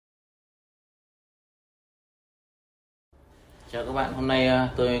Chào các bạn, hôm nay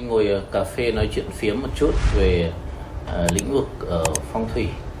tôi ngồi ở cà phê nói chuyện phiếm một chút về lĩnh vực phong thủy.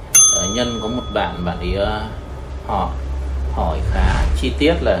 Nhân có một bạn ấy hỏi khá chi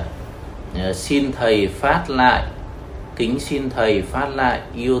tiết là xin thầy phát lại, kính xin thầy phát lại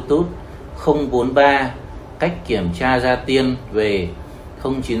YouTube 043 cách kiểm tra gia tiên về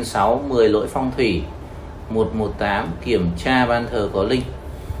 096 10 lỗi phong thủy, 118 kiểm tra ban thờ có linh.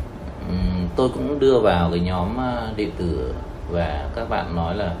 Tôi cũng đưa vào cái nhóm đệ tử và các bạn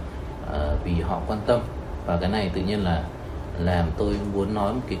nói là vì họ quan tâm, và cái này tự nhiên là làm tôi muốn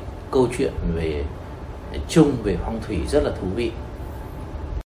nói một cái câu chuyện về chung về phong thủy rất là thú vị.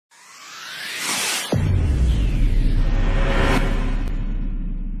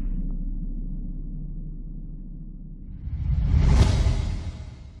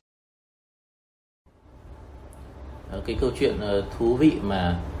 Cái câu chuyện thú vị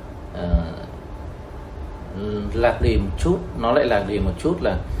mà lạc đề một chút, nó lại lạc đề một chút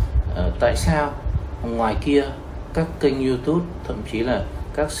là tại sao ngoài kia các kênh YouTube, thậm chí là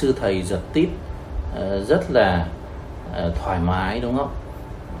các sư thầy giật tít rất là thoải mái, đúng không?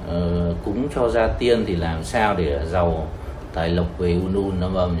 Cúng cho gia tiên thì làm sao để giàu tài lộc về un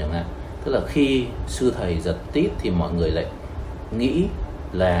chẳng hạn. Tức là khi sư thầy giật tít thì mọi người lại nghĩ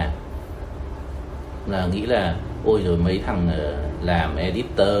là ôi rồi mấy thằng làm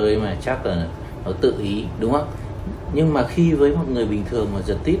editor ấy mà chắc là nó tự ý, đúng không? Nhưng mà khi với một người bình thường mà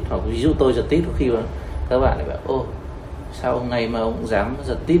giật tít, hoặc ví dụ tôi giật tít, có khi mà các bạn lại bảo ô sao ông này mà ông dám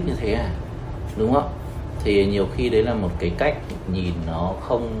giật tít như thế à, đúng không? Thì nhiều khi đấy là một cái cách nhìn nó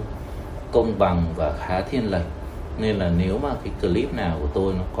không công bằng và khá thiên lệch. Nên là nếu mà cái clip nào của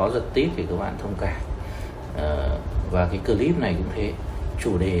tôi nó có giật tít thì các bạn thông cảm. Và cái clip này cũng thế,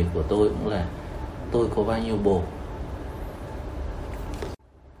 chủ đề của tôi cũng là tôi có bao nhiêu bồ.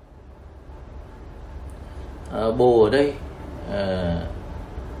 Bồ ở đây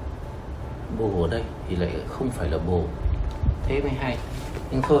thì lại không phải là bồ, thế mới hay.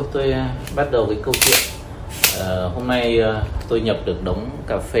 Nhưng thôi tôi bắt đầu cái câu chuyện. Hôm nay tôi nhập được đống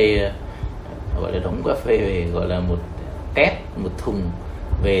cà phê, gọi là đống cà phê về, gọi là một két, một thùng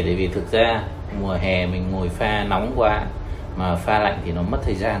về. Tại vì thực ra mùa hè mình ngồi pha nóng quá, mà pha lạnh thì nó mất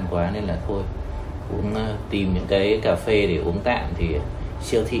thời gian quá, nên là thôi tìm những cái cà phê để uống tạm. Thì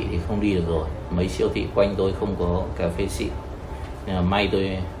siêu thị thì không đi được rồi, mấy siêu thị quanh tôi không có cà phê xịn, nên là may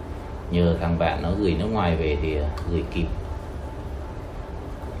tôi nhờ thằng bạn nó gửi nước ngoài về thì gửi kịp.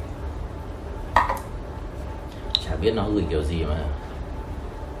 Chả biết nó gửi kiểu gì mà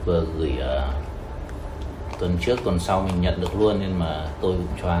vừa gửi tuần trước tuần sau mình nhận được luôn, nên mà tôi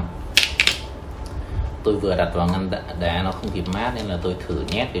cũng choáng. Tôi vừa đặt vào ngăn đá nó không kịp mát, nên là tôi thử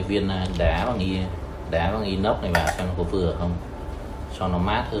nhét cái viên đá bằng inox này vào xem nó có vừa không, cho nó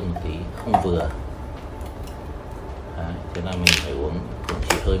mát hơn một tí. Không vừa. Đấy, thế là mình phải uống cũng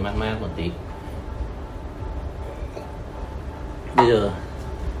chỉ hơi mát một tí. Bây giờ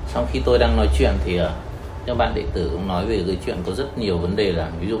sau khi tôi đang nói chuyện thì các bạn đệ tử cũng nói về cái chuyện có rất nhiều vấn đề, là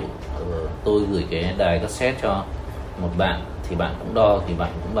ví dụ tôi gửi cái đài cassette cho một bạn thì bạn cũng đo, thì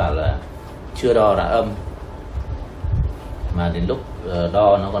bạn cũng bảo là chưa đo đã âm, mà đến lúc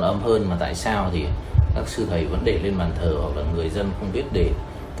đo nó còn âm hơn. Mà tại sao thì các sư thầy vẫn để lên bàn thờ, hoặc là người dân không biết để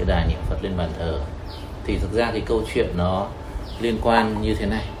cái đài niệm Phật lên bàn thờ. Thì thực ra cái câu chuyện nó liên quan như thế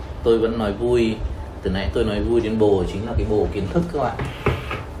này. Tôi vẫn nói vui, từ nãy tôi nói vui đến bồ, chính là cái bồ kiến thức các bạn.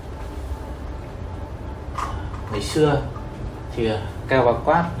 Ngày xưa thì Cao Bá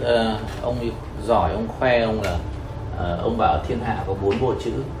Quát, ông ấy giỏi, ông khoe ông là ông bảo thiên hạ có 4 bộ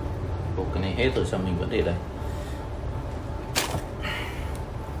chữ. Cái này hết rồi, sao mình vẫn để đây?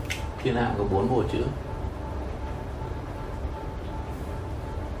 Thiên hạ có 4 bộ chữ.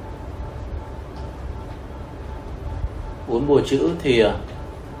 Bốn bộ chữ thì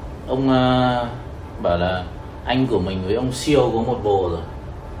ông bảo là anh của mình với ông Siêu có một bồ rồi.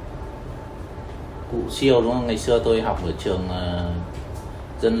 Cụ Siêu, đúng không? Ngày xưa tôi học ở trường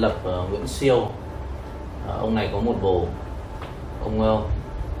dân lập Nguyễn Siêu. Ông này có một bồ. Ông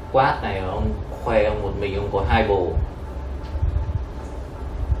Quát này, ông khoe ông một mình ông có 2 bồ,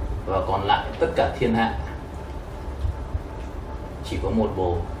 và còn lại tất cả thiên hạ chỉ có một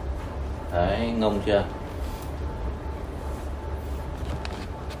bồ. Đấy, ngông chưa?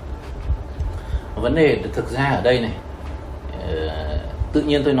 Vấn đề thực ra ở đây này, tự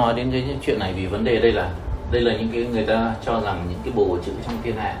nhiên tôi nói đến cái chuyện này vì vấn đề đây là những cái người ta cho rằng những cái bồ chữ trong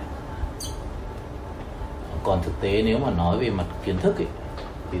thiên hạ. Còn thực tế nếu mà nói về mặt kiến thức ấy,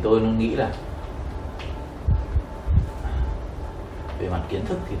 thì tôi nghĩ là về mặt kiến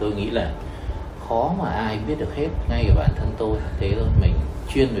thức thì tôi nghĩ là khó mà ai biết được hết. Ngay cả bản thân tôi thế thôi, mình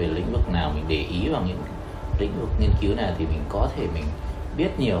chuyên về lĩnh vực nào mình để ý vào những lĩnh vực nghiên cứu này thì mình có thể mình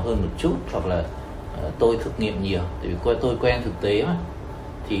biết nhiều hơn một chút, hoặc là tôi thực nghiệm nhiều, tại vì tôi quen thực tế mà,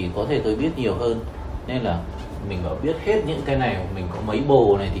 thì có thể tôi biết nhiều hơn. Nên là mình bảo biết hết những cái này, mình có mấy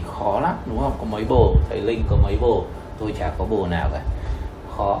bồ này thì khó lắm, đúng không? Có mấy bồ, thầy Linh có mấy bồ, tôi chả có bồ nào cả,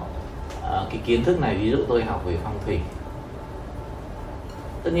 khó. Cái kiến thức này, ví dụ tôi học về phong thủy,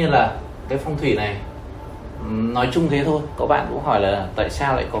 tất nhiên là cái phong thủy này nói chung thế thôi. Có bạn cũng hỏi là tại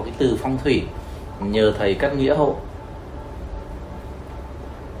sao lại có cái từ phong thủy, nhờ thầy cắt nghĩa hộ.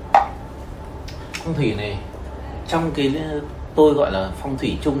 Phong thủy này trong cái tôi gọi là phong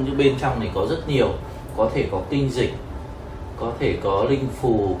thủy chung, nhưng bên trong này có rất nhiều, có thể có kinh dịch, có thể có linh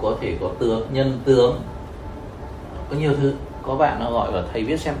phù, có thể có tướng, nhân tướng, có nhiều thứ. Có bạn nó gọi là thầy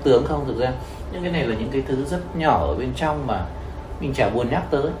biết xem tướng không? Thực ra những cái này là những cái thứ rất nhỏ ở bên trong mà mình chả buồn nhắc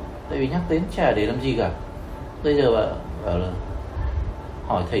tới, tại vì nhắc đến chả để làm gì cả. Bây giờ bảo là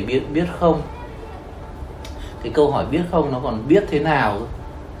hỏi thầy biết không, cái câu hỏi biết không nó còn biết thế nào,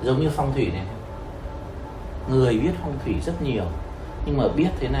 giống như phong thủy này, người biết phong thủy rất nhiều, nhưng mà biết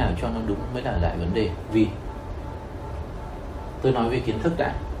thế nào cho nó đúng mới là đại vấn đề. Vì tôi nói về kiến thức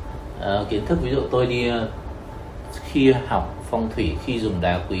đã. Kiến thức, ví dụ tôi đi khi học phong thủy, khi dùng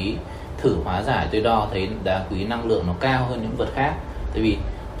đá quý thử hóa giải, tôi đo thấy đá quý năng lượng nó cao hơn những vật khác. Tại vì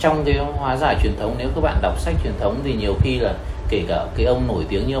trong cái hóa giải truyền thống, nếu các bạn đọc sách truyền thống thì nhiều khi là kể cả cái ông nổi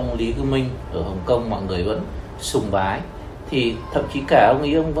tiếng như ông Lý Cư Minh ở Hồng Kông, mọi người vẫn sùng bái, thì thậm chí cả ông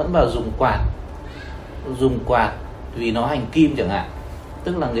ấy ông vẫn bảo dùng quạt vì nó hành kim chẳng hạn.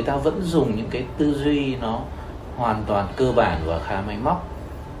 Tức là người ta vẫn dùng những cái tư duy nó hoàn toàn cơ bản và khá máy móc,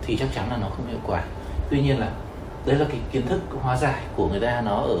 thì chắc chắn là nó không hiệu quả. Tuy nhiên là đấy là cái kiến thức hóa giải của người ta,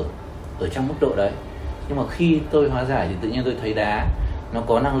 nó ở trong mức độ đấy. Nhưng mà khi tôi hóa giải thì tự nhiên tôi thấy đá nó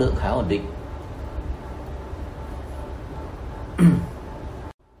có năng lượng khá ổn định.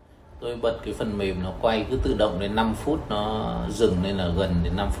 Tôi bật cái phần mềm nó quay cứ tự động đến 5 phút nó dừng, nên là gần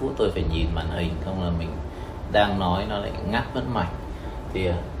đến 5 phút tôi phải nhìn màn hình, không là mình đang nói nó lại ngắt mất mạch. Thì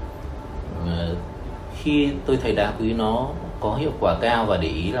khi tôi thấy đá quý nó có hiệu quả cao, và để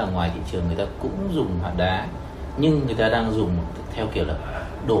ý là ngoài thị trường người ta cũng dùng hạt đá, nhưng người ta đang dùng theo kiểu là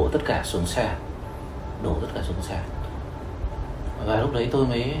đổ tất cả xuống sàn, và lúc đấy tôi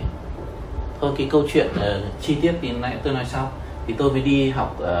mới thôi, cái câu chuyện chi tiết thì nãy tôi nói sau, thì tôi mới đi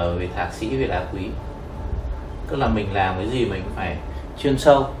học về thạc sĩ về đá quý. Tức là mình làm cái gì mình cũng phải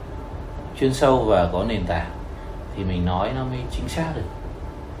chuyên sâu và có nền tảng thì mình nói nó mới chính xác được.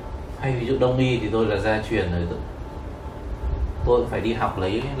 Hay ví dụ đông y thì tôi là gia truyền rồi, tôi cũng phải đi học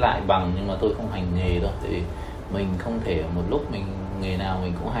lấy lại bằng, nhưng mà tôi không hành nghề đâu, thì mình không thể một lúc mình nghề nào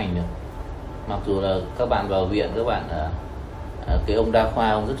mình cũng hành được. Mặc dù là các bạn vào viện, các bạn cái ông đa khoa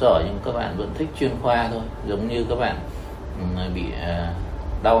ông rất giỏi, nhưng các bạn vẫn thích chuyên khoa thôi. Giống như các bạn bị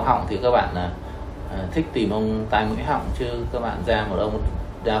đau họng thì các bạn thích tìm ông tai mũi họng, chứ các bạn ra một ông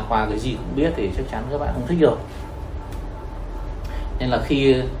đa khoa cái gì cũng biết thì chắc chắn các bạn không thích rồi. Nên là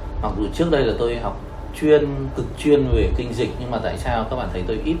khi mặc dù trước đây là tôi học cực chuyên về kinh dịch, nhưng mà tại sao các bạn thấy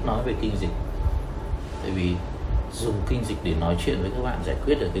tôi ít nói về kinh dịch? Tại vì dùng kinh dịch để nói chuyện với các bạn giải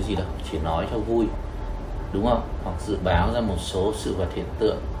quyết được cái gì đâu, chỉ nói cho vui, đúng không? Hoặc dự báo ra một số sự vật hiện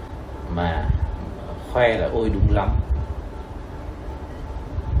tượng mà khoe là ôi đúng lắm,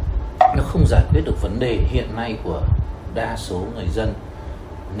 nó không giải quyết được vấn đề hiện nay của đa số người dân.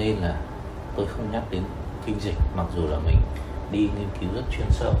 Nên là tôi không nhắc đến kinh dịch, mặc dù là mình đi nghiên cứu rất chuyên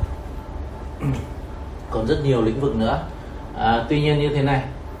sâu. Còn rất nhiều lĩnh vực nữa. Tuy nhiên như thế này,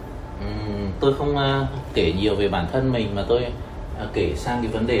 tôi không kể nhiều về bản thân mình, mà tôi kể sang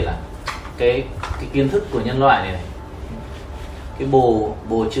cái vấn đề là cái kiến thức của nhân loại này, cái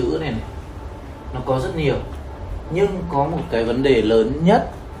bồ chữ này, nó có rất nhiều, nhưng có một cái vấn đề lớn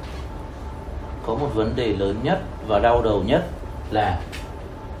nhất, và đau đầu nhất là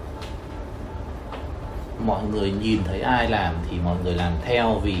mọi người nhìn thấy ai làm thì mọi người làm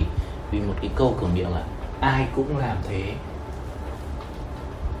theo, vì một cái câu cửa miệng là ai cũng làm thế,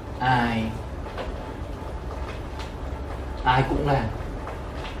 ai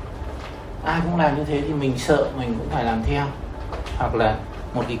cũng làm như thế thì mình sợ mình cũng phải làm theo. Hoặc là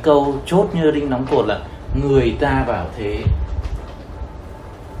một cái câu chốt như đinh đóng cột là người ta bảo thế,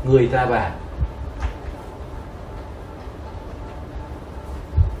 người ta bảo.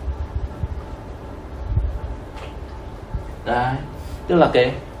 Đấy, tức là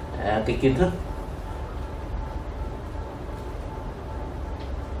cái kiến thức.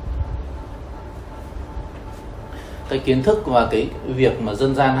 Cái kiến thức và cái việc mà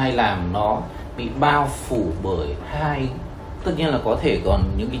dân gian hay làm nó bị bao phủ bởi hai, tất nhiên là có thể còn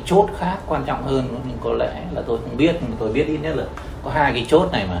những cái chốt khác quan trọng hơn, nhưng có lẽ là tôi không biết, nhưng tôi biết ít nhất là có hai cái chốt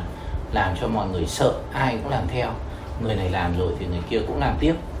này mà làm cho mọi người sợ, ai cũng làm theo. Người này làm rồi thì người kia cũng làm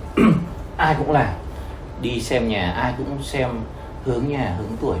tiếp. Ai cũng làm. Đi xem nhà ai cũng xem hướng nhà,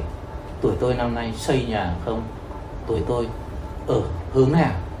 hướng tuổi. Tuổi tôi năm nay xây nhà không? Tuổi tôi ở hướng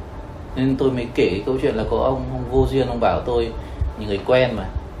nào? Nên tôi mới kể cái câu chuyện là có ông vô duyên, ông bảo tôi, những người quen mà,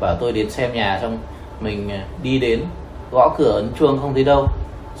 bảo tôi đến xem nhà, xong mình đi đến gõ cửa ấn chuông không thấy đâu,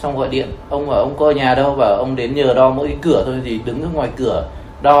 xong gọi điện, ông bảo ông có nhà đâu, bảo ông đến nhờ đo mỗi cái cửa thôi, thì đứng ở ngoài cửa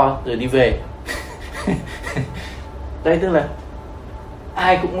đo rồi đi về. Đây tức là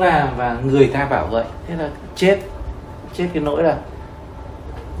ai cũng làm và người ta bảo vậy. Thế là chết cái nỗi là,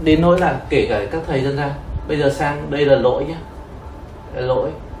 đến nỗi là kể cả các thầy dân gian bây giờ sang đây là lỗi nhé, lỗi.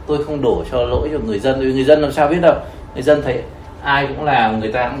 Tôi không đổ cho lỗi cho người dân, vì người dân làm sao biết đâu. Người dân thấy ai cũng làm,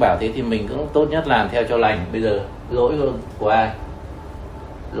 người ta cũng bảo thế thì mình cũng tốt nhất làm theo cho lành. Bây giờ lỗi của ai?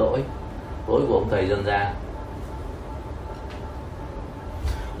 Lỗi của ông thầy dân gian.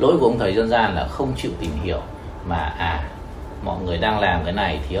 Lỗi của ông thầy dân gian là không chịu tìm hiểu, mà mọi người đang làm cái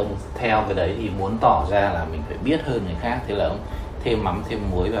này thì ông theo cái đấy, thì muốn tỏ ra là mình phải biết hơn người khác. Thế là ông thêm mắm thêm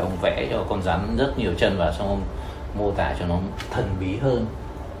muối và ông vẽ cho con rắn rất nhiều chân vào, xong ông mô tả cho nó thần bí hơn.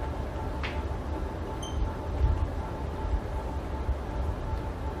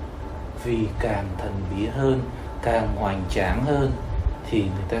 Vì càng thần bí hơn, càng hoành tráng hơn thì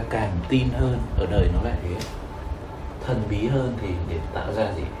người ta càng tin hơn. Ở đời nó lại thế. Thần bí hơn thì để tạo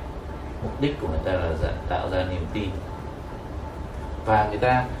ra gì? Mục đích của người ta là tạo ra niềm tin. Và người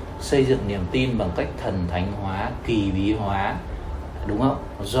ta xây dựng niềm tin bằng cách thần thánh hóa, kỳ bí hóa, đúng không?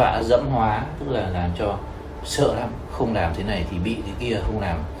 Dọa dẫm hóa, tức là làm cho sợ lắm, không làm thế này thì bị cái kia, không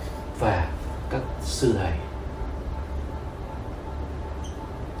làm. Và các sư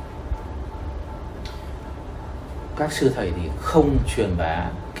thầy thì không truyền bá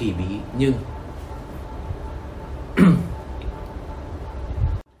kỳ bí, nhưng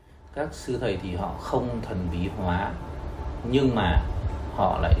các sư thầy thì họ không thần bí hóa, nhưng mà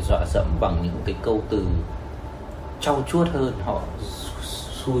họ lại dọa dẫm bằng những cái câu từ trau chuốt hơn. Họ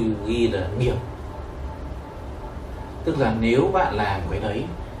xui ghi là nghiệp, tức là nếu bạn làm cái đấy,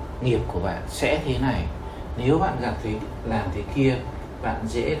 nghiệp của bạn sẽ thế này. Nếu bạn gặp thế, làm thế kia, bạn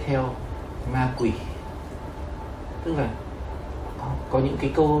dễ theo ma quỷ. Tức là có những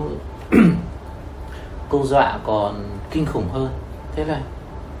cái câu câu dọa còn kinh khủng hơn. Thế là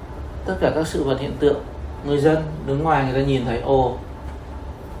tất cả các sự vật hiện tượng, người dân đứng ngoài người ta nhìn thấy, ông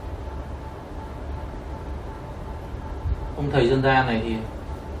thầy dân gian này thì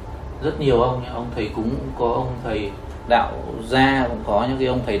rất nhiều ông thầy cúng, có ông thầy đạo gia, cũng có những cái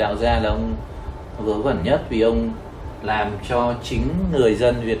ông thầy đạo gia là ông vớ vẩn nhất, vì ông làm cho chính người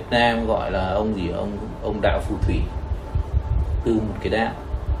dân Việt Nam gọi là ông đạo phù thủy, từ một cái đạo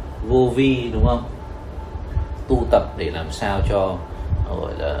vô vi, đúng không, tu tập để làm sao cho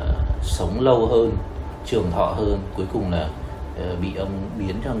gọi là sống lâu hơn, trường thọ hơn, cuối cùng là bị ông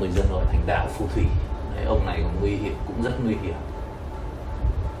biến cho người dân gọi thành đạo phù thủy. Đấy, ông này cũng nguy hiểm, cũng rất nguy hiểm.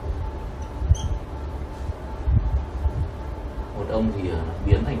 Một ông thì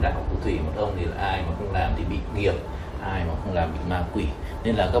biến thành đạo phù thủy, một ông thì là ai mà không làm thì bị nghiệp, ai mà không làm bị ma quỷ.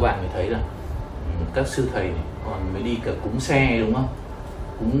 Nên là các bạn mới thấy là các sư thầy này còn mới đi cả cúng xe, đúng không?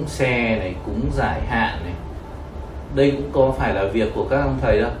 Cúng xe này, cúng giải hạn này, đây cũng có phải là việc của các ông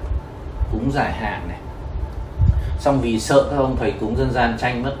thầy đâu. Cúng giải hạn này, xong vì sợ các ông thầy cúng dân gian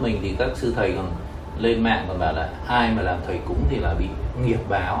tranh mất mình thì các sư thầy còn lên mạng còn bảo là ai mà làm thầy cúng thì là bị nghiệp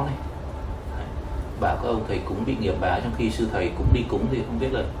báo này. Đấy, bảo các ông thầy cúng bị nghiệp báo, trong khi sư thầy cũng đi cúng thì không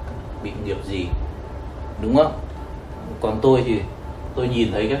biết là bị nghiệp gì, đúng không? Còn tôi thì tôi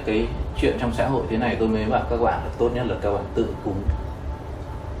nhìn thấy các cái chuyện trong xã hội thế này, tôi mới bảo các bạn là tốt nhất là các bạn tự cúng.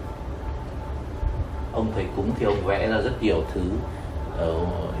 Ông thầy cúng thì ông vẽ ra rất nhiều thứ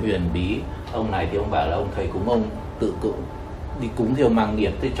huyền bí. Ông này thì ông bảo là ông thầy cúng, ông tự cúng đi cúng thì ông mang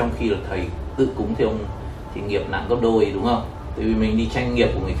nghiệp, thế trong khi là thầy tự cúng thì ông thì nghiệp nặng gấp đôi, đúng không? Tại vì mình đi tranh nghiệp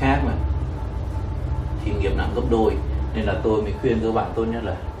của người khác mà, thì nghiệp nặng gấp đôi. Nên là tôi mới khuyên các bạn tốt nhất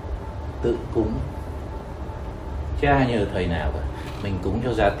là tự cúng, chứ ai nhờ thầy nào cả. Mình cúng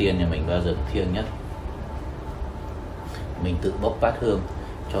cho gia tiên nhà mình bao giờ thiêng nhất. Mình tự bốc bát hương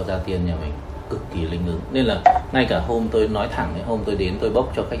cho gia tiên nhà mình cực kỳ linh ứng. Nên là ngay cả hôm tôi nói thẳng, hôm tôi đến tôi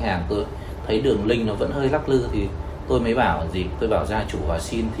bốc cho khách hàng, tôi thấy đường linh nó vẫn hơi lắc lư thì tôi mới bảo gì, tôi bảo gia chủ và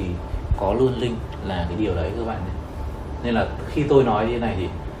xin thì có luôn linh, là cái điều đấy các bạn nhé. Nên là khi tôi nói như thế này thì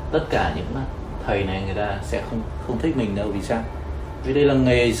tất cả những thầy này người ta sẽ không thích mình đâu. Vì sao? Vì đây là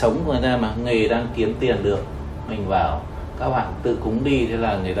nghề sống của người ta mà, nghề đang kiếm tiền được. Mình bảo các bạn tự cúng đi, thế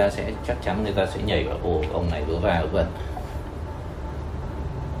là người ta sẽ chắc chắn người ta sẽ nhảy vào, ồ ông này vớ va vẩn.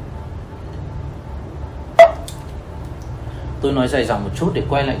 tôi nói dài dòng một chút để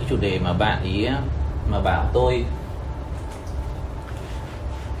quay lại cái chủ đề mà bạn ý mà bảo tôi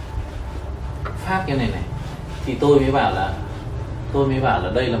phát cái này này, thì tôi mới bảo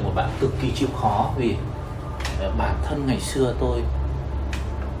là đây là một bạn cực kỳ chịu khó, vì bản thân ngày xưa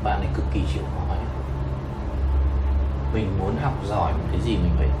bạn ấy cực kỳ chịu khó ấy. Mình muốn học giỏi một cái gì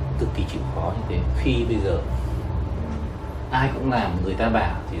mình phải cực kỳ chịu khó như thế. Khi bây giờ ai cũng làm, người ta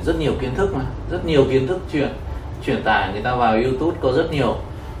bảo thì rất nhiều kiến thức mà, rất nhiều kiến thức truyền tải, người ta vào YouTube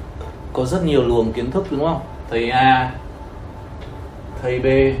có rất nhiều luồng kiến thức, đúng không? Thầy A, thầy B,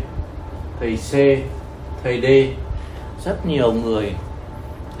 thầy C, thầy D, rất nhiều người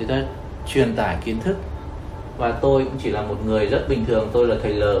ta truyền tải kiến thức, và tôi cũng chỉ là một người rất bình thường. Tôi là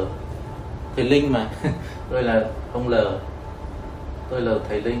thầy L, thầy Linh mà tôi là ông L, tôi là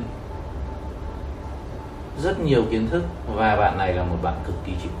thầy Linh, rất nhiều kiến thức, và bạn này là một bạn cực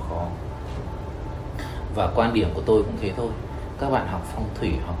kỳ chịu khó. Và quan điểm của tôi cũng thế thôi. Các bạn học phong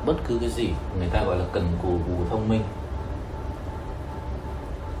thủy, học bất cứ cái gì, người ta gọi là cần cù bù thông minh.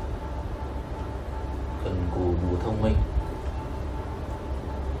 Cần cù bù thông minh.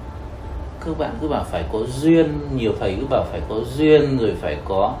 Các bạn cứ bảo phải có duyên, nhiều thầy cứ bảo phải có duyên, rồi phải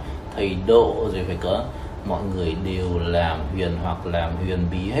có thầy độ, rồi phải có, mọi người đều làm huyền hoặc làm huyền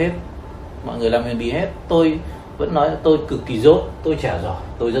bí hết. Mọi người làm huyền bí hết. Tôi vẫn nói là tôi cực kỳ dốt, tôi chả giỏi,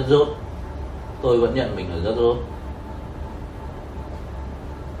 tôi rất dốt. Tôi vẫn nhận mình là rất dốt.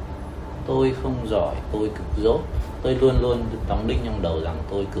 Tôi không giỏi, tôi cực dốt. Tôi luôn luôn đóng đinh trong đầu rằng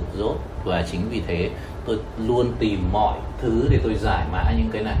tôi cực dốt. Và chính vì thế tôi luôn tìm mọi thứ để tôi giải mã những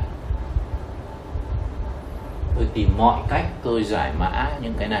cái này. Tôi tìm mọi cách tôi giải mã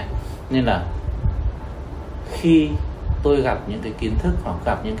những cái này. Nên là khi tôi gặp những cái kiến thức hoặc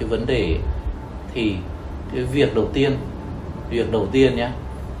gặp những cái vấn đề, thì cái việc đầu tiên nhé,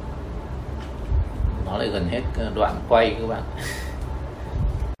 nó lại gần hết đoạn quay các bạn.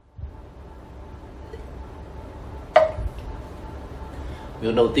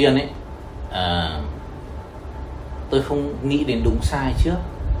 Việc đầu tiên ấy, tôi không nghĩ đến đúng sai trước,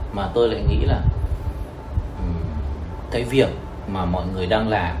 mà tôi lại nghĩ là cái việc mà mọi người đang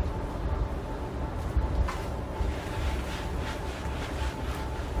làm,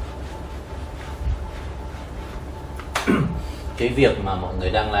 cái việc mà mọi người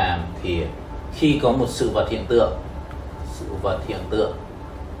đang làm thì khi có một sự vật hiện tượng,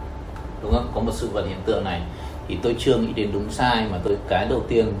 đúng không? Có một sự vật hiện tượng này thì tôi chưa nghĩ đến đúng sai, mà cái đầu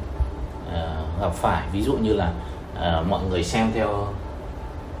tiên gặp phải, ví dụ như là mọi người xem theo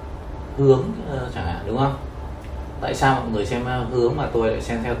hướng chẳng hạn, đúng không? Tại sao mọi người xem hướng mà tôi lại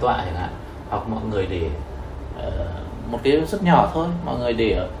xem theo tọa chẳng hạn? Hoặc mọi người để một cái rất nhỏ thôi, mọi người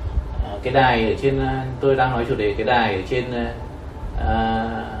để cái đài ở trên, tôi đang nói chủ đề cái đài ở trên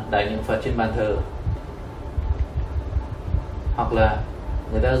đài niệm Phật trên bàn thờ, hoặc là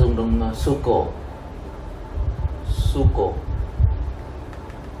người ta dùng đồng xu cổ.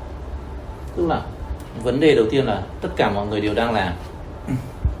 Tức là vấn đề đầu tiên là tất cả mọi người đều đang làm.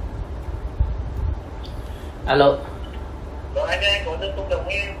 Alo. Anh ơi, có được công đồng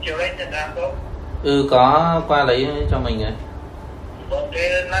chiều nay nhận làm không? Có, qua lấy cho mình rồi. Vâng,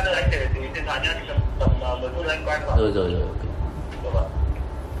 thế lát nữa anh để điện thoại nhá, thì tầm 10 phút anh quay vào. Rồi, okay. Vâng.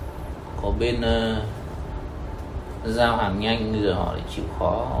 Có bên giao hàng nhanh, bây giờ họ lại chịu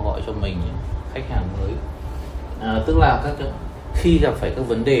khó, họ gọi cho mình khách hàng mới. Tức là khi gặp phải các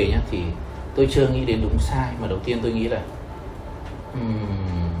vấn đề nhá, thì tôi chưa nghĩ đến đúng sai, mà đầu tiên tôi nghĩ là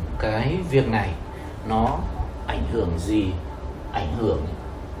cái việc này nó ảnh hưởng gì,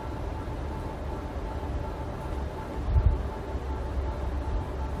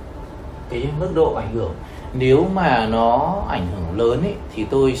 cái mức độ ảnh hưởng. Nếu mà nó ảnh hưởng lớn ấy, thì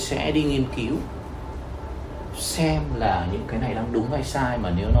tôi sẽ đi nghiên cứu xem là những cái này đang đúng hay sai. Mà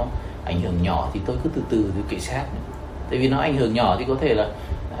nếu nó ảnh hưởng nhỏ thì tôi cứ từ từ kể sát. Tại vì nó ảnh hưởng nhỏ thì có thể là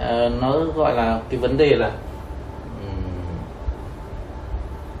nó gọi là cái vấn đề là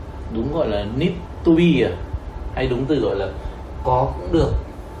đúng gọi là need to be hay đúng từ gọi là có cũng được,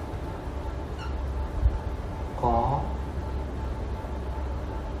 có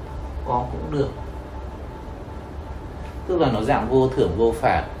cũng được, tức là nó dạng vô thưởng vô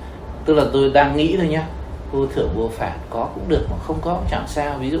phạt. Tức là tôi đang nghĩ thôi nhá, vô thưởng vô phạt, có cũng được mà không có cũng chẳng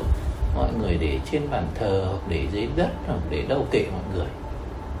sao. Ví dụ mọi người để trên bàn thờ hoặc để dưới đất hoặc để đâu kệ mọi người,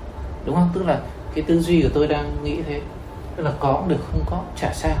 đúng không? Tức là cái tư duy của tôi đang nghĩ thế, tức là có cũng được, không có cũng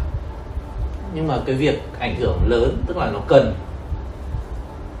chả sao. Nhưng mà cái việc ảnh hưởng lớn, tức là nó cần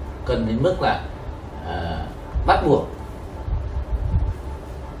đến mức là bắt buộc.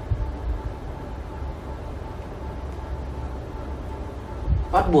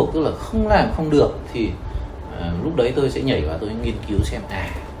 Tức là không làm không được, thì Lúc đấy tôi sẽ nhảy vào tôi nghiên cứu xem cái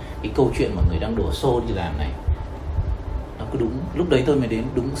câu chuyện mọi người đang đổ xô đi làm này nó có đúng, lúc đấy tôi mới đến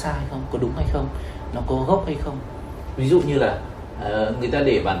đúng sai không, có đúng hay không, nó có gốc hay không. Ví dụ như là người ta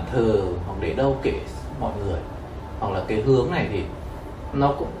để bàn thờ hoặc để đâu kệ mọi người, hoặc là cái hướng này thì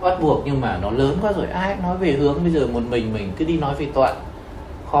nó cũng bắt buộc, nhưng mà nó lớn quá rồi ai nói về hướng, bây giờ một mình cứ đi nói về tọa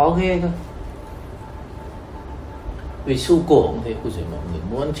khó ghê cơ. Vì xu cổ cũng thế, mọi người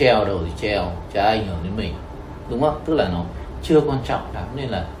muốn treo đâu thì treo, chả ảnh hưởng đến mình, đúng không? Tức là nó chưa quan trọng lắm, nên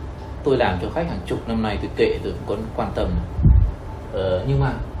là tôi làm cho khách hàng chục năm nay tôi kệ, tôi cũng có quan tâm. Nhưng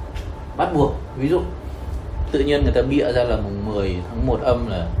mà bắt buộc, ví dụ tự nhiên người ta bịa ra là mùng 10 tháng 1 âm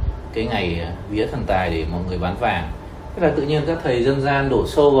là cái ngày vía thần tài để mọi người bán vàng, thế là tự nhiên các thầy dân gian đổ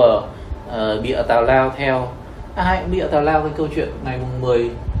xô vào bịa tào lao theo, ai cũng bịa tào lao cái câu chuyện ngày mùng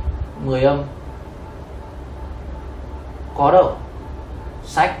 10 âm. Có đâu.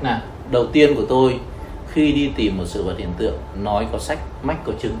 Sách nè, đầu tiên của tôi khi đi tìm một sự vật hiện tượng, nói có sách, mách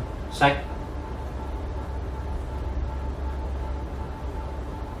có chứng. Sách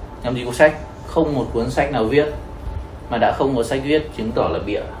làm gì có sách, không một cuốn sách nào viết, mà đã không có sách viết chứng tỏ là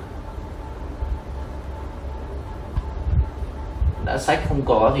bịa. Đã sách không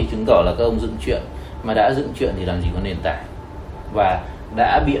có thì chứng tỏ là các ông dựng chuyện, mà đã dựng chuyện thì làm gì có nền tảng. Và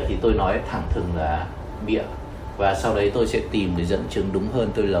đã bịa thì tôi nói thẳng thừng là bịa, và sau đấy tôi sẽ tìm cái dẫn chứng đúng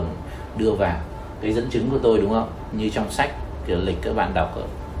hơn, tôi lồng đưa vào cái dẫn chứng của tôi, đúng không? Như trong sách cái lịch các bạn đọc,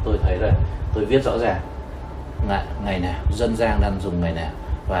 tôi thấy là tôi viết rõ ràng ngày nào, dân gian đang dùng ngày nào,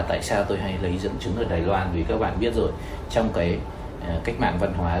 và tại sao tôi hay lấy dẫn chứng ở Đài Loan. Vì các bạn biết rồi, trong cái cách mạng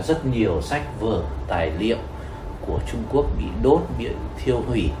văn hóa rất nhiều sách vở tài liệu của Trung Quốc bị đốt, bị thiêu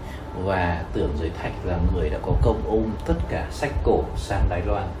hủy, và Tưởng Giới Thạch là người đã có công ôm tất cả sách cổ sang Đài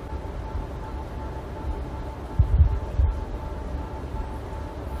Loan.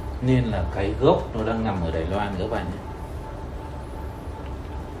 Nên là cái gốc nó đang nằm ở Đài Loan các bạn nhé.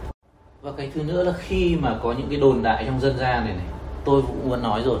 Và cái thứ nữa là khi mà có những cái đồn đại trong dân gian này, tôi cũng muốn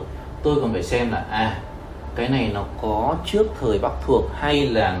nói rồi, tôi còn phải xem là cái này nó có trước thời Bắc thuộc hay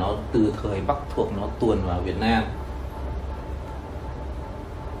là nó từ thời Bắc thuộc nó tuồn vào Việt Nam.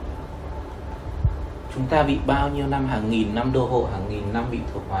 Chúng ta bị bao nhiêu năm, hàng nghìn năm đô hộ, hàng nghìn năm bị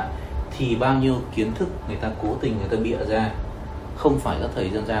thuộc hóa, thì bao nhiêu kiến thức người ta cố tình người ta bịa ra. Không phải các thầy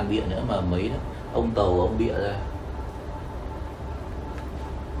dân gian bịa nữa, mà mấy ông Tàu ông bịa ra.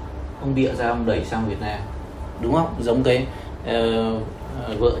 Ông bịa ra ông đẩy sang Việt Nam, đúng không? Giống cái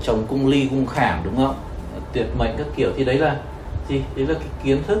vợ chồng cung ly cung khảm, đúng không? Tuyệt mệnh các kiểu, thì đấy là gì? Đấy là cái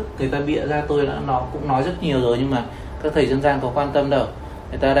kiến thức người ta bịa ra. Tôi đã cũng nói rất nhiều rồi, nhưng mà các thầy dân gian có quan tâm đâu.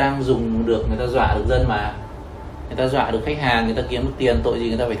 Người ta đang dùng được, người ta dọa được dân mà, người ta dọa được khách hàng, người ta kiếm được tiền, tội gì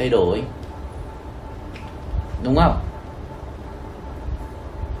người ta phải thay đổi, đúng không?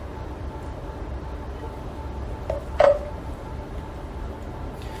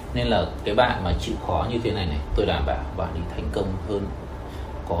 Nên là cái bạn mà chịu khó như thế này, tôi đảm bảo bạn đi thành công hơn,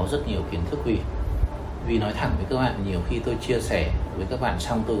 có rất nhiều kiến thức. Vì nói thẳng với các bạn, nhiều khi tôi chia sẻ với các bạn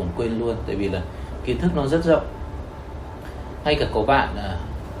xong tôi còn quên luôn, tại vì là kiến thức nó rất rộng. Ngay cả có bạn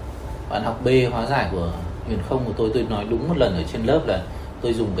học B hóa giải của Huyền Không của tôi nói đúng một lần ở trên lớp là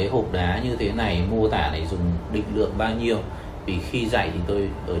tôi dùng cái hộp đá như thế này, mô tả này dùng định lượng bao nhiêu, vì khi dạy thì tôi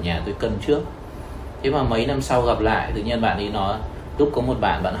ở nhà tôi cân trước. Thế mà mấy năm sau gặp lại, tự nhiên bạn ấy nói, lúc có một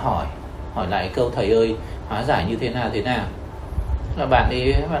bạn hỏi lại câu thầy ơi hóa giải như thế nào, là bạn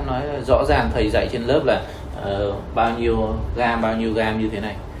nói là rõ ràng thầy dạy trên lớp là bao nhiêu gam như thế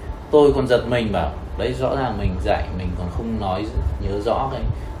này. Tôi còn giật mình, bảo đấy rõ ràng mình dạy mình còn không nói nhớ rõ cái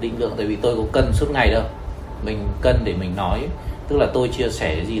định lượng, tại vì tôi có cân suốt ngày đâu, mình cân để mình nói, tức là tôi chia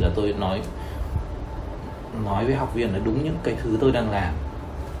sẻ cái gì là tôi nói với học viên là đúng những cái thứ tôi đang làm,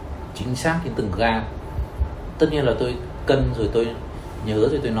 chính xác đến từng gam. Tất nhiên là tôi cân rồi tôi nhớ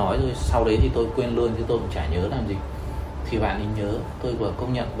rồi tôi nói rồi, sau đấy thì tôi quên luôn, chứ tôi cũng chả nhớ làm gì. Thì bạn ấy nhớ, tôi vừa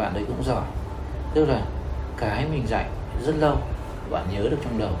công nhận bạn đấy cũng giỏi, tức là cái mình dạy rất lâu bạn nhớ được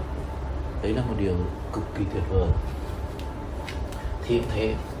trong đầu, đấy là một điều cực kỳ tuyệt vời. Thì cũng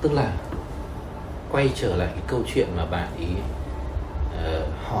thế, tức là quay trở lại cái câu chuyện mà bạn ý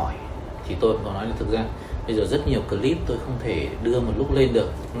hỏi, thì tôi có nói là thực ra bây giờ rất nhiều clip tôi không thể đưa một lúc lên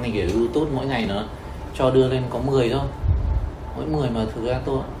được. Ngay kiểu YouTube mỗi ngày nó cho đưa lên có 10 thôi, mỗi 10 mà thực ra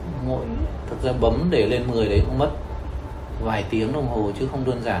thực ra bấm để lên 10 đấy cũng mất vài tiếng đồng hồ, chứ không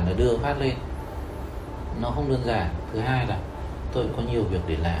đơn giản là đưa phát lên, nó không đơn giản. Thứ hai là tôi có nhiều việc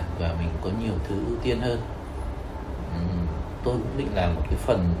để làm và mình có nhiều thứ ưu tiên hơn. Tôi cũng định làm một cái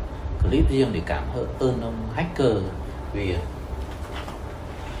phần clip riêng để cảm ơn ông hacker,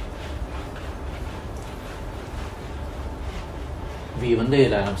 vì vấn đề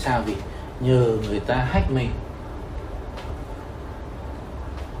là làm sao, vì nhờ người ta hack mình,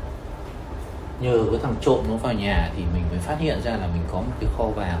 nhờ cái thằng trộm nó vào nhà thì mình mới phát hiện ra là mình có một cái kho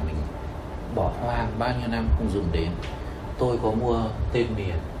vàng mình bỏ hoang bao nhiêu năm không dùng đến. Tôi có mua tên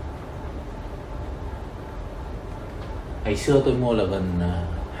miền. Ngày xưa tôi mua là gần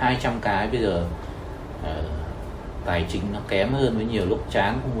 200 cái, bây giờ tài chính nó kém hơn, với nhiều lúc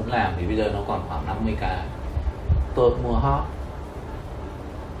chán không muốn làm thì bây giờ nó còn khoảng 50 cái. Tôi mua hot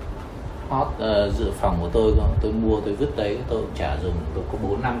dự phòng của tôi mua tôi vứt đấy, tôi cũng chả dùng. Tôi có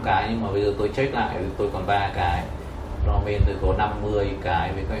 4-5 cái nhưng mà bây giờ tôi check lại tôi còn 3 cái. Ramen tôi có 50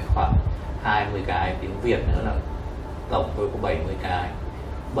 cái với cái khoảng 20 cái tiếng Việt nữa, là tổng tôi có 70 cái.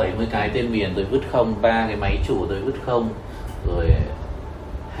 70 cái tên miền tôi vứt không, 3 cái máy chủ tôi vứt không, rồi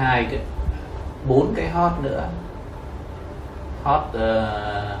 4 cái hot nữa, hot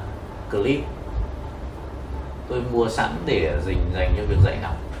clip tôi mua sẵn để dành cho việc dạy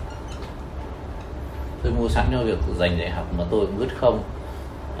học. Tôi mua sẵn cho việc dành dạy học mà tôi cũng vứt không.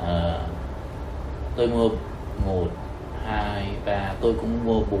 Tôi mua 1, 2, 3, tôi cũng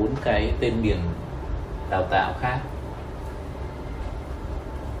mua 4 cái tên miền đào tạo khác.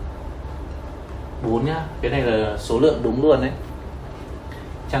 4 nhá, cái này là số lượng đúng luôn đấy.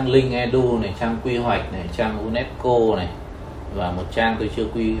 Trang Linh Edu này, trang quy hoạch này, trang UNESCO này, và một trang tôi chưa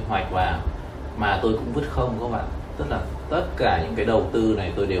quy hoạch vào mà tôi cũng vứt không các bạn. Tức là tất cả những cái đầu tư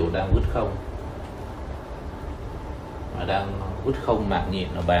này tôi đều đang vứt không, mà đang vứt không mạc nhện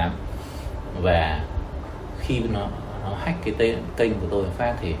nó bám. Và khi nó hack cái tên kênh của tôi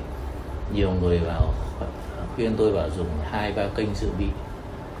phát thì nhiều người vào khuyên tôi bảo dùng 2-3 kênh dự bị,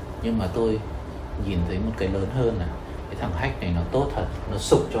 nhưng mà tôi nhìn thấy một cái lớn hơn là cái thằng hack này nó tốt thật, nó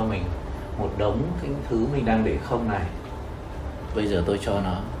sục cho mình một đống cái thứ mình đang để không này. Bây giờ tôi cho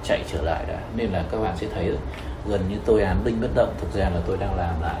nó chạy trở lại đã, nên là các bạn sẽ thấy gần như tôi án binh bất động. Thực ra là tôi đang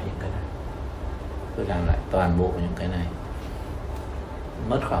làm lại những cái này, tôi làm lại toàn bộ những cái này,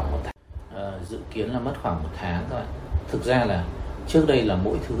 mất khoảng 1 tháng. Dự kiến là mất khoảng 1 tháng các bạn. Thực ra là trước đây là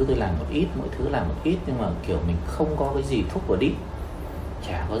mỗi thứ tôi làm một ít, nhưng mà kiểu mình không có cái gì thúc vào đít,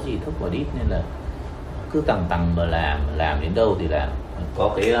 chả có gì thúc vào đít, nên là cứ tằng mà làm đến đâu thì làm. Có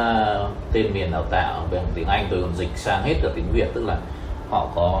cái tên miền đào tạo bằng tiếng Anh tôi còn dịch sang hết cả tiếng Việt, tức là họ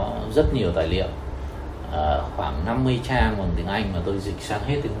có rất nhiều tài liệu, khoảng 50 trang bằng tiếng Anh mà tôi dịch sang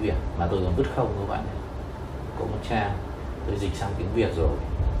hết tiếng Việt mà tôi còn vứt không các bạn. Có một trang tôi dịch sang tiếng Việt rồi,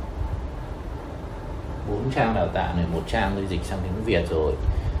 4 trang đào tạo này, 1 trang tôi dịch sang tiếng Việt rồi,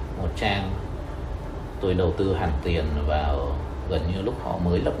 1 trang tôi đầu tư hẳn tiền vào, gần như lúc họ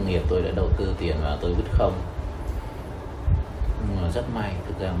mới lập nghiệp tôi đã đầu tư tiền vào, tôi vứt không. Nhưng mà rất may,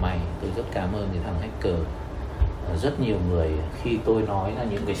 thực ra may, tôi rất cảm ơn cái thằng hacker. Rất nhiều người khi tôi nói là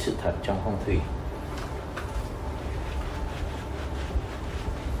những cái sự thật trong phong thủy,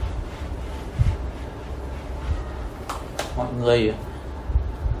 mọi người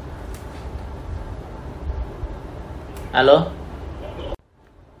alo,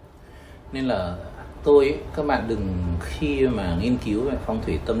 nên là các bạn đừng, khi mà nghiên cứu về phong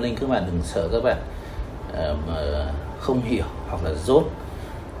thủy tâm linh, các bạn đừng sợ các bạn mà không hiểu hoặc là dốt.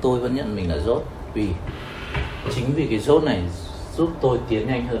 Tôi vẫn nhận mình là dốt, vì chính vì cái dốt này giúp tôi tiến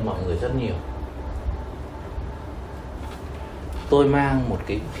nhanh hơn mọi người rất nhiều. Tôi mang một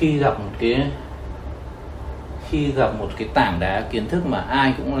cái, khi gặp một cái tảng đá kiến thức mà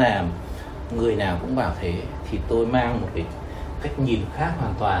ai cũng làm, người nào cũng bảo thế, thì tôi mang một cái cách nhìn khác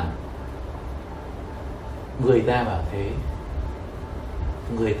hoàn toàn. Người ta bảo thế,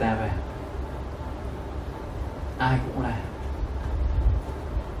 người ta bảo, ai cũng làm.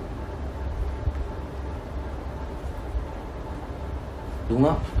 Đúng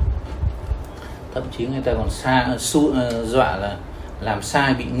không? Thậm chí người ta còn dọa là làm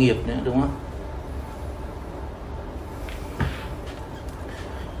sai bị nghiệp nữa, đúng không?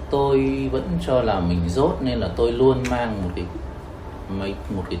 Tôi vẫn cho là mình dốt, nên là tôi luôn mang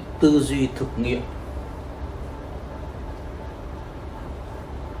một cái tư duy thực nghiệm.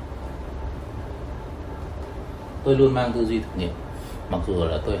 Tôi luôn mang tư duy thực nghiệm. Mặc dù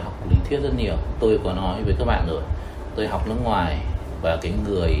là tôi học lý thuyết rất nhiều, tôi có nói với các bạn rồi, tôi học nước ngoài, và cái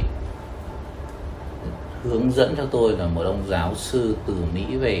người hướng dẫn cho tôi là một ông giáo sư từ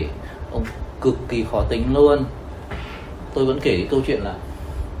Mỹ về, ông cực kỳ khó tính luôn. Tôi vẫn kể cái câu chuyện là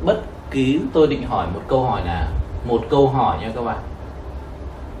bất kỳ tôi định hỏi một câu hỏi nào, một câu hỏi nha các bạn,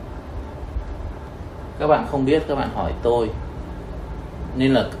 các bạn không biết các bạn hỏi tôi.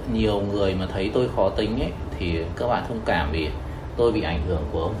 Nên là nhiều người mà thấy tôi khó tính ấy thì các bạn thông cảm, vì tôi bị ảnh hưởng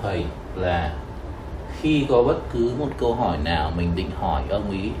của ông thầy. Là khi có bất cứ một câu hỏi nào mình định hỏi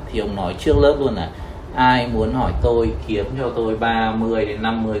ông ý thì ông nói trước lớp luôn là ai muốn hỏi tôi kiếm cho tôi 30 đến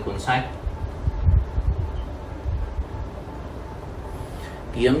 50 cuốn sách,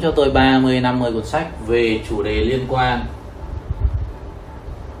 kiếm cho tôi 30-50 cuốn sách về chủ đề liên quan.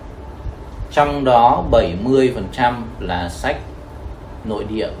 Trong đó 70% là sách nội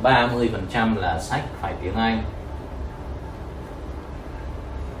địa, 30% là sách phải tiếng Anh.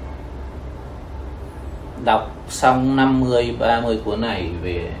 Đọc xong 50-30 cuốn này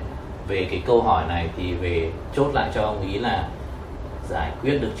về cái câu hỏi này thì về chốt lại cho ông ý là giải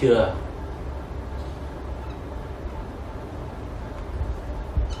quyết được chưa.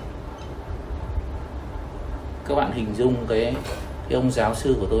 Các bạn hình dung cái ông giáo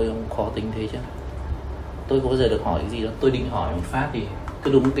sư của tôi, ông khó tính thế chứ. Tôi có bao giờ được hỏi cái gì đâu. Tôi định hỏi một phát thì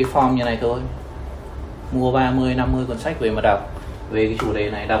cứ đúng cái form như này thôi. Mua 30-50 cuốn sách về mà đọc về cái chủ đề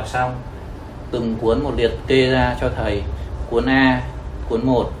này, đọc xong từng cuốn một liệt kê ra cho thầy. Cuốn A, cuốn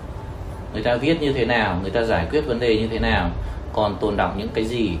 1 người ta viết như thế nào, người ta giải quyết vấn đề như thế nào, còn tồn đọng những cái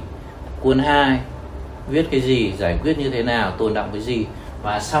gì. Cuốn 2 viết cái gì, giải quyết như thế nào, tồn đọng cái gì.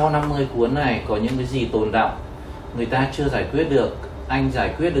 Và sau 50 cuốn này có những cái gì tồn đọng, người ta chưa giải quyết được, anh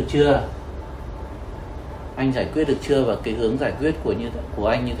giải quyết được chưa? Anh giải quyết được chưa, và cái hướng giải quyết của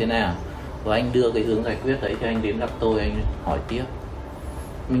anh như thế nào? Và anh đưa cái hướng giải quyết đấy thì anh đến gặp tôi, anh hỏi tiếp.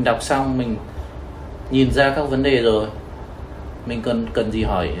 Mình đọc xong, mình nhìn ra các vấn đề rồi, mình cần gì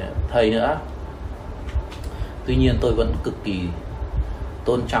hỏi thầy nữa. Tuy nhiên tôi vẫn cực kỳ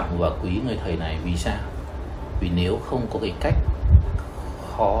tôn trọng và quý người thầy này. Vì sao? Vì nếu không có cái cách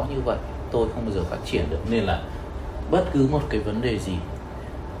khó như vậy, tôi không bao giờ phát triển được. Nên là bất cứ một cái vấn đề gì,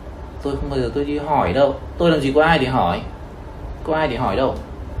 tôi không bao giờ tôi đi hỏi đâu. Tôi làm gì có ai để hỏi, có ai để hỏi đâu.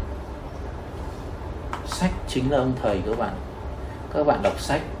 Sách chính là ông thầy các bạn. Các bạn đọc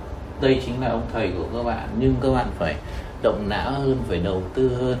sách, đây chính là ông thầy của các bạn. Nhưng các bạn phải động não hơn, phải đầu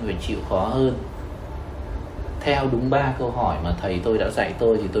tư hơn, phải chịu khó hơn. Theo đúng 3 câu hỏi mà thầy tôi đã dạy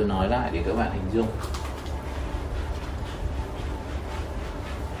tôi thì tôi nói lại để các bạn hình dung.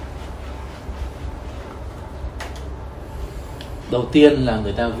 Đầu tiên là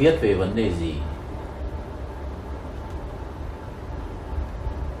người ta viết về vấn đề gì.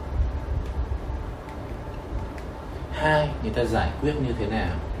 Hai, người ta giải quyết như thế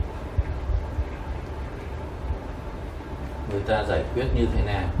nào. Người ta giải quyết như thế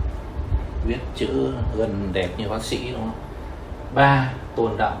nào. Viết chữ gần đẹp như bác sĩ đúng không? 3,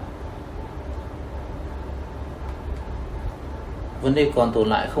 tồn đọng. Vấn đề còn tồn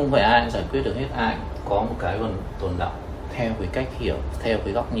lại không phải ai giải quyết được hết, ai có một cái còn tồn đọng theo cái cách hiểu, theo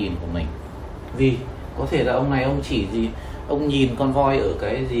cái góc nhìn của mình. Vì có thể là ông này ông chỉ gì, ông nhìn con voi ở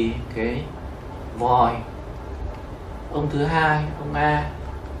cái gì, cái voi. Ông thứ hai, ông A,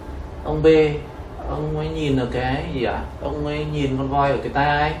 ông B, ông ấy nhìn ở cái gì ạ? Ông ấy nhìn con voi ở cái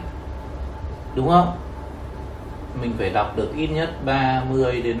tai, đúng không? Mình phải đọc được ít nhất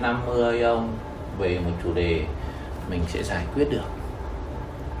 30-50 ông về một chủ đề, mình sẽ giải quyết được.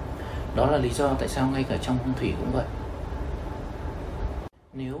 Đó là lý do tại sao ngay cả trong phong thủy cũng vậy.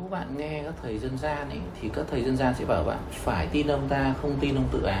 Nếu bạn nghe các thầy dân gian ấy, thì các thầy dân gian sẽ bảo bạn phải tin ông ta, không tin ông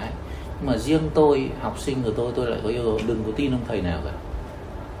tự ái. Nhưng mà riêng tôi, học sinh của tôi lại có yêu cầu đừng có tin ông thầy nào cả.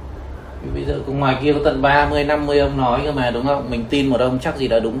 Vì bây giờ ngoài kia có tận 30-50 ông nói cơ mà, đúng không? Mình tin một ông chắc gì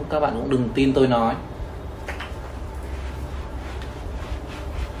đã đúng. Các bạn cũng đừng tin tôi nói.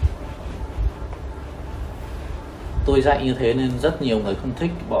 Tôi dạy như thế nên rất nhiều người không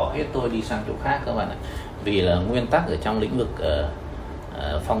thích, bỏ hết tôi đi sang chỗ khác các bạn ạ. Vì là nguyên tắc ở trong lĩnh vực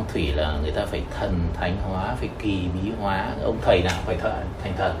phong thủy là người ta phải thần thánh hóa, phải kỳ bí hóa. Ông thầy nào phải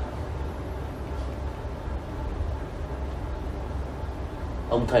thành thần.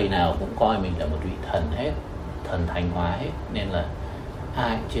 Ông thầy nào cũng coi mình là một vị thần hết, thần thánh hóa hết. Nên là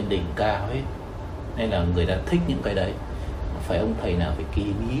ai trên đỉnh cao hết. Nên là người ta thích những cái đấy. Phải ông thầy nào phải kỳ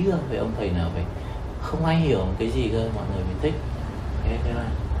bí cơ, phải ông thầy nào phải không ai hiểu một cái gì cơ, mọi người mới thích. Thế là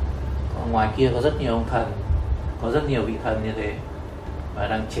còn ngoài kia có rất nhiều ông thần, có rất nhiều vị thần như thế, và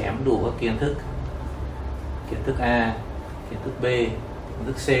đang chém đủ các kiến thức. Kiến thức A, kiến thức B, kiến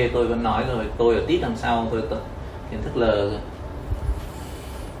thức C tôi vẫn nói rồi, tôi ở tít đằng sau, tôi kiến thức L.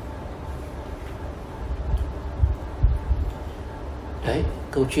 Đấy,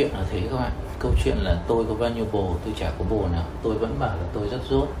 câu chuyện là thế các bạn. Câu chuyện là tôi có bao nhiêu bồ, tôi chả có bồ nào. Tôi vẫn bảo là tôi rất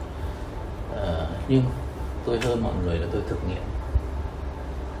dốt. Nhưng tôi hơn mọi người là tôi thực nghiệm.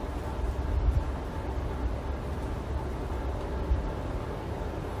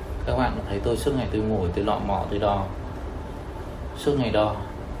 Các bạn thấy tôi suốt ngày tôi ngồi, tôi lọ mọ, tôi đo. Suốt ngày đo.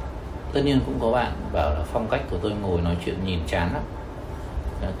 Tất nhiên cũng có bạn bảo là phong cách của tôi ngồi nói chuyện nhìn chán lắm.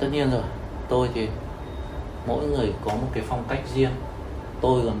 Tất nhiên rồi, tôi thì mỗi người có một cái phong cách riêng.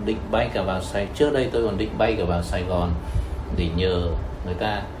 Tôi còn định bay cả vào trước đây tôi còn định bay cả vào Sài Gòn để nhờ người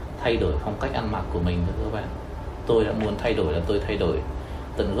ta thay đổi phong cách ăn mặc của mình nữa các bạn. Tôi đã muốn thay đổi là tôi thay đổi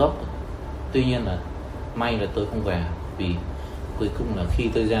tận gốc. Tuy nhiên là may là tôi không vào, vì cuối cùng là khi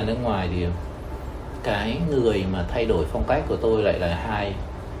tôi ra nước ngoài thì cái người mà thay đổi phong cách của tôi lại là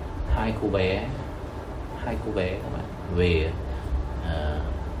hai cô bé các bạn, về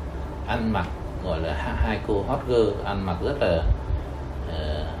ăn mặc, gọi là hai cô hot girl ăn mặc rất là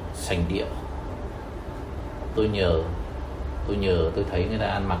sành điệu. Tôi thấy người ta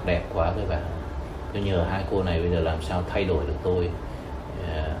ăn mặc đẹp quá các bạn. Tôi nhờ hai cô này bây giờ làm sao thay đổi được tôi,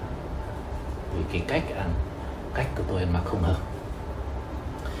 vì cái cách của tôi ăn mặc không hợp.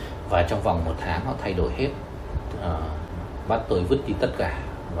 Và trong vòng 1 tháng họ thay đổi hết, bắt tôi vứt đi tất cả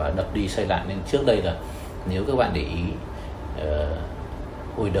và đập đi xây lại. Nên trước đây là nếu các bạn để ý,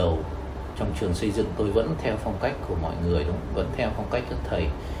 hồi đầu trong trường xây dựng tôi vẫn theo phong cách của mọi người, đúng, vẫn theo phong cách các thầy,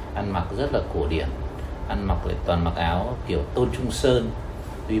 ăn mặc rất là cổ điển, ăn mặc lại toàn mặc áo kiểu Tôn Trung Sơn,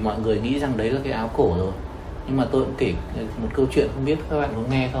 vì mọi người nghĩ rằng đấy là cái áo cổ rồi. Nhưng mà tôi cũng kể một câu chuyện, không biết các bạn có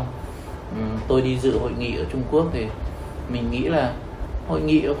nghe không. Tôi đi dự hội nghị ở Trung Quốc thì mình nghĩ là hội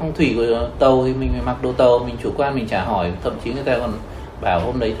nghị phong thủy của tàu thì mình phải mặc đồ tàu, mình chủ quan mình chả hỏi, thậm chí người ta còn bảo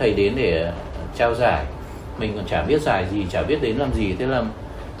hôm đấy thầy đến để trao giải, mình còn chả biết giải gì, chả biết đến làm gì, thế là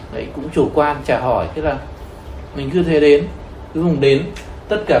đấy cũng chủ quan chả hỏi, thế là mình cứ thế đến. Cứ cùng đến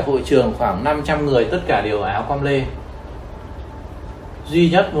tất cả hội trường khoảng 500 người, tất cả đều áo com lê, duy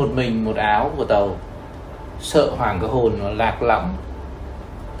nhất một mình một áo của tàu. Sợ hoảng cái hồn, nó lạc lõng.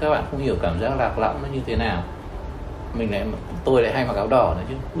 Các bạn không hiểu cảm giác lạc lõng nó như thế nào. Tôi lại hay mặc áo đỏ nữa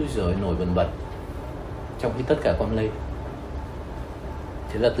chứ, ui giời, nổi bần bật, trong khi tất cả con lê.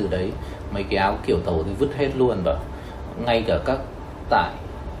 Thế là từ đấy mấy cái áo kiểu tàu thì vứt hết luôn. Và ngay cả các tại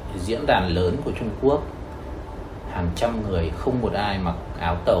diễn đàn lớn của Trung Quốc, hàng trăm người không một ai mặc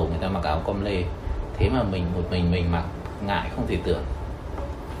áo tàu, người ta mặc áo com lê. Thế mà một mình mặc, ngại không thể tưởng.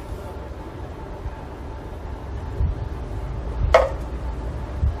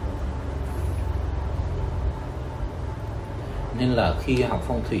 Nên là khi học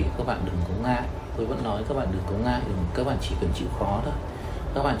phong thủy các bạn đừng có ngại. Tôi vẫn nói các bạn đừng có ngại, các bạn chỉ cần chịu khó thôi.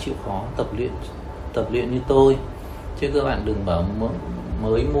 Các bạn chịu khó tập luyện như tôi, chứ các bạn đừng bảo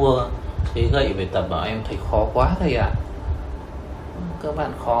mới mua cái gậy về tập bảo em thấy khó quá thầy ạ. Các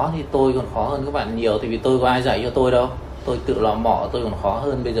bạn khó thì tôi còn khó hơn các bạn nhiều, thì vì tôi có ai dạy cho tôi đâu, tôi tự lò mò, tôi còn khó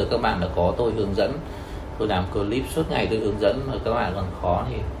hơn. Bây giờ các bạn đã có tôi hướng dẫn, tôi làm clip suốt ngày tôi hướng dẫn, mà các bạn còn khó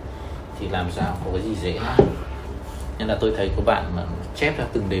thì làm sao có cái gì dễ nữa. Nên là tôi thấy các bạn mà chép ra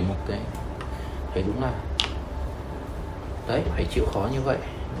từng đề mục cái thấy đúng là đấy, phải chịu khó như vậy.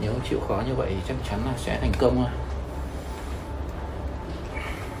 Nếu chịu khó như vậy thì chắc chắn là sẽ thành công thôi.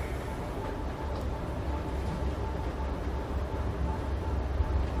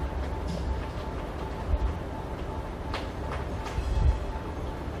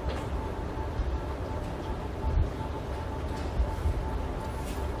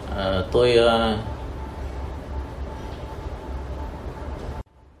 Tôi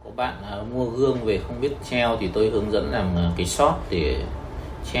có bạn mua gương về không biết treo thì tôi hướng dẫn làm cái short để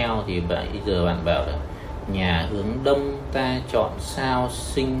treo. Thì bây giờ bạn bảo là nhà hướng đông ta chọn sao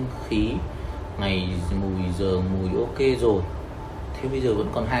sinh khí, ngày mùi giờ mùi ok rồi. Thế bây giờ vẫn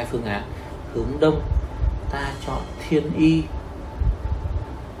còn 2 phương án. Hướng đông ta chọn thiên y,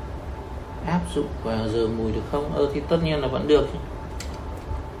 áp dụng vào giờ mùi được không? Thì tất nhiên là vẫn được.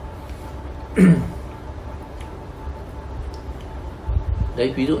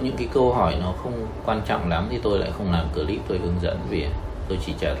 Đấy, ví dụ những cái câu hỏi nó không quan trọng lắm thì tôi lại không làm clip tôi hướng dẫn, vì tôi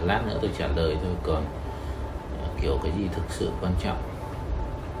chỉ lát nữa tôi trả lời thôi. Còn kiểu cái gì thực sự quan trọng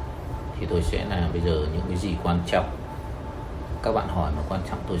thì tôi sẽ làm. Bây giờ những cái gì quan trọng các bạn hỏi mà quan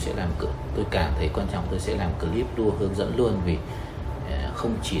trọng tôi sẽ làm tôi cảm thấy quan trọng tôi sẽ làm clip luôn, hướng dẫn luôn, vì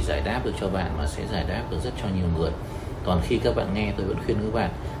không chỉ giải đáp được cho bạn mà sẽ giải đáp được rất cho nhiều người. Còn khi các bạn nghe, tôi vẫn khuyên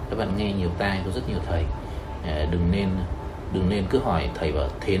các bạn nghe nhiều tai, có rất nhiều thầy, đừng nên cứ hỏi thầy bảo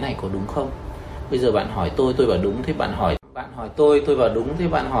thế này có đúng không. Bây giờ bạn hỏi tôi bảo đúng, thế bạn hỏi tôi bảo đúng, thế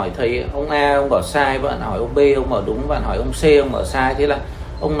bạn hỏi thầy ông A ông bảo sai, bạn hỏi ông B ông bảo đúng, bạn hỏi ông C ông bảo sai, thế là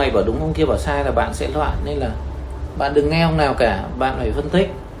ông này bảo đúng ông kia bảo sai, là bạn sẽ loạn. Nên là bạn đừng nghe ông nào cả, bạn phải phân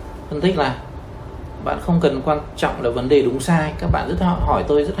tích là bạn không cần quan trọng là vấn đề đúng sai. Các bạn hỏi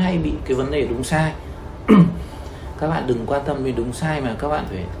tôi rất hay bị cái vấn đề đúng sai. Các bạn đừng quan tâm đến đúng sai mà các bạn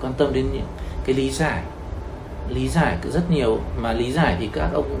phải quan tâm đến những cái lý giải rất nhiều. Mà lý giải thì các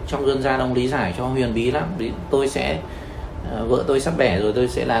ông trong dân gian ông lý giải cho huyền bí lắm. Tôi sẽ vợ tôi sắp đẻ rồi, tôi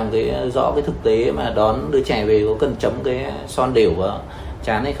sẽ làm cái rõ cái thực tế mà đón đứa trẻ về có cần chấm cái son đều vào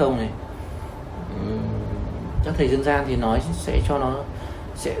trán hay không này. Các thầy dân gian thì nói sẽ cho nó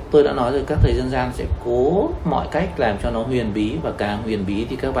tôi đã nói rồi, các thầy dân gian sẽ cố mọi cách làm cho nó huyền bí, và càng huyền bí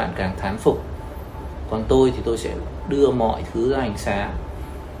thì các bạn càng thán phục. Còn tôi thì tôi sẽ đưa mọi thứ ra ánh sáng.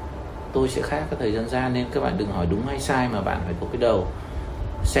 tôi sẽ khác các thầy dân gian, nên các bạn đừng hỏi đúng hay sai mà bạn phải có cái đầu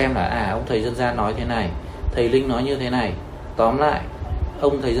xem là ông thầy dân gian nói thế này, thầy Linh nói như thế này, tóm lại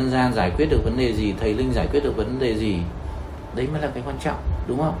ông thầy dân gian giải quyết được vấn đề gì, thầy Linh giải quyết được vấn đề gì, đấy mới là cái quan trọng,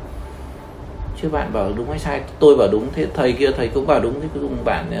 đúng không? Chứ bạn bảo đúng hay sai, tôi bảo đúng thế thầy kia thầy cũng bảo đúng, thế cuối cùng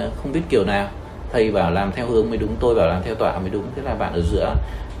bạn không biết kiểu nào, thầy bảo làm theo hướng mới đúng, tôi bảo làm theo tọa mới đúng, thế là bạn ở giữa,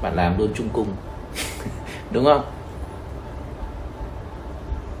 bạn làm luôn chung cung đúng không?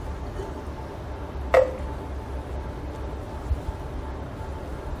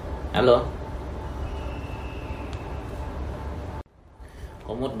 Alo,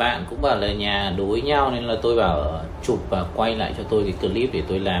 có một bạn cũng bảo là nhà đối nhau, nên là tôi bảo chụp và quay lại cho tôi cái clip để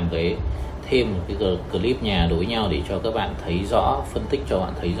tôi làm thêm một cái clip nhà đối nhau để cho các bạn thấy rõ, phân tích cho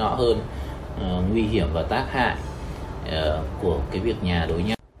bạn thấy rõ hơn nguy hiểm và tác hại của cái việc nhà đối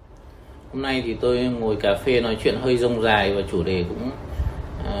nhau. Hôm nay thì tôi ngồi cà phê nói chuyện hơi rông dài và chủ đề cũng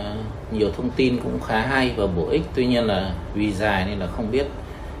nhiều thông tin cũng khá hay và bổ ích, tuy nhiên là vì dài nên là không biết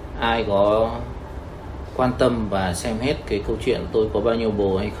ai có quan tâm và xem hết cái câu chuyện tôi có bao nhiêu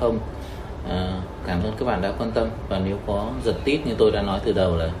bồ hay không. Cảm ơn các bạn đã quan tâm, và nếu có giật tít như tôi đã nói từ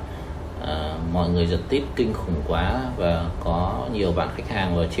đầu là mọi người giật tít kinh khủng quá và có nhiều bạn khách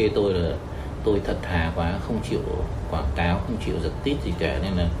hàng và chê tôi là tôi thật thà quá, không chịu quảng cáo, không chịu giật tít gì cả,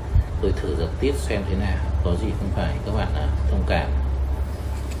 nên là tôi thử giật tít xem thế nào, có gì không phải các bạn thông cảm.